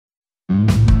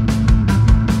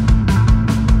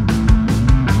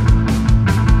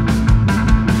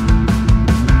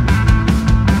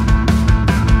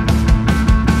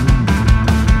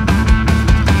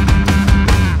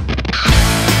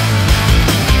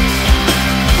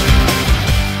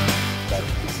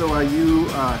are you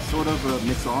sort of a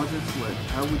mixologist? What,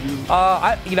 how would you?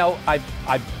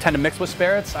 I tend to mix with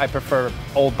spirits. I prefer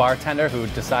old bartender who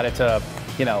decided to,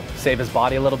 save his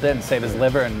body a little bit and save his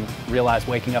liver and realize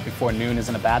waking up before noon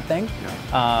isn't a bad thing.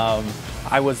 Yeah.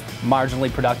 I was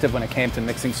marginally productive when it came to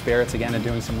mixing spirits again and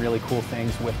doing some really cool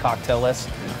things with cocktail lists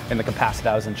in the capacity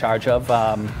I was in charge of.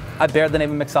 I bear the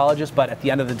name of mixologist, but at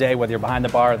the end of the day, whether you're behind the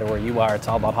bar or where you are, it's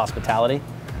all about hospitality,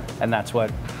 and that's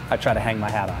what I try to hang my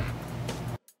hat on.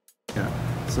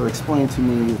 Yeah. So explain to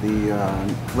me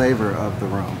the flavor of the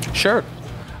rum. Sure.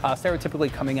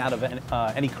 Stereotypically coming out of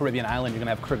any Caribbean island, you're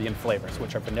going to have Caribbean flavors,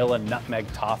 which are vanilla, nutmeg,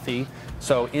 toffee.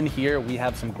 So in here, we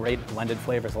have some great blended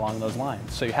flavors along those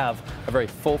lines. So you have a very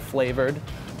full-flavored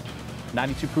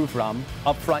 92 proof rum.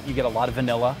 Up front, you get a lot of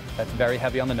vanilla. That's very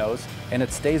heavy on the nose, and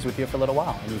it stays with you for a little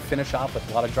while. And you finish off with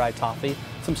a lot of dry toffee,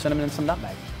 some cinnamon, and some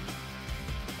nutmeg.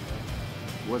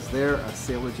 Was there a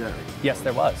Sailor Jerry? Yes,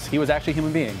 there was. He was actually a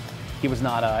human being. He was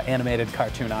not an animated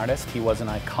cartoon artist. He was an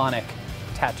iconic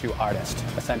tattoo artist,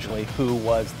 essentially, who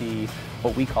was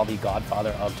what we call the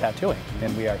godfather of tattooing.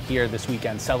 And we are here this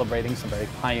weekend celebrating some very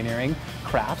pioneering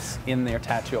crafts in their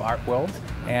tattoo art world.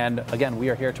 And again, we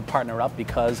are here to partner up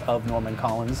because of Norman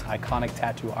Collins' iconic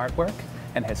tattoo artwork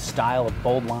and his style of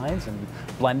bold lines and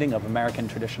blending of American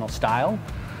traditional style.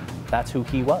 That's who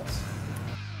he was.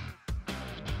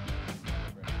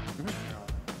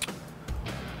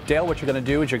 Dale, what you're going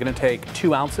to do is you're going to take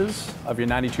 2 ounces of your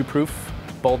 92 proof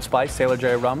Bold Spice Sailor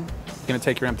Jerry rum. You're going to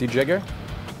take your empty jigger,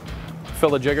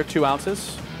 fill the jigger 2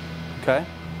 ounces, okay?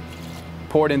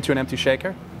 Pour it into an empty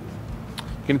shaker.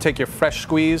 You're going to take your fresh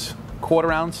squeeze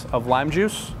 1/4 ounce of lime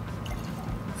juice,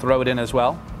 throw it in as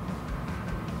well.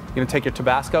 You're going to take your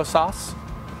Tabasco sauce,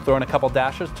 throw in a couple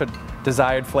dashes to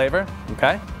desired flavor,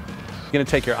 okay? You're going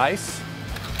to take your ice,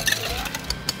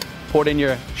 pour it in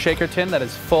your shaker tin that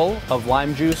is full of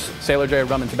lime juice, Sailor Jerry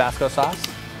rum, and Tabasco sauce.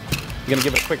 You're going to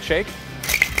give it a quick shake.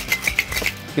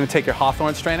 You're going to take your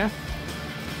Hawthorne strainer,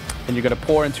 and you're going to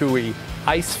pour into a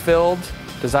ice-filled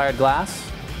desired glass.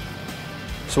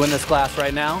 So in this glass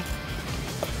right now,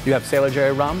 you have Sailor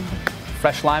Jerry rum,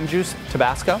 fresh lime juice,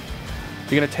 Tabasco.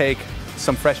 You're going to take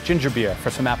some fresh ginger beer for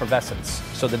some effervescence.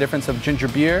 So the difference of ginger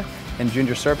beer and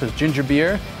ginger syrup is ginger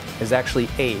beer is actually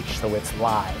aged, so it's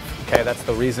live. Okay, that's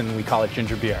the reason we call it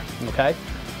ginger beer. Okay,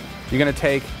 you're going to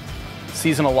take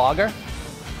seasonal lager,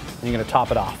 and you're going to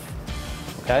top it off.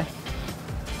 Okay.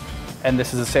 And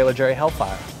this is a Sailor Jerry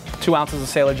Hellfire. 2 ounces of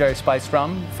Sailor Jerry spiced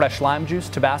rum, fresh lime juice,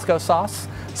 Tabasco sauce,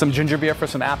 some ginger beer for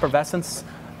some effervescence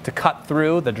to cut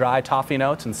through the dry toffee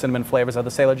notes and cinnamon flavors of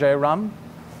the Sailor Jerry rum,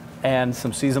 and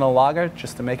some seasonal lager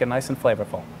just to make it nice and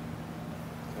flavorful.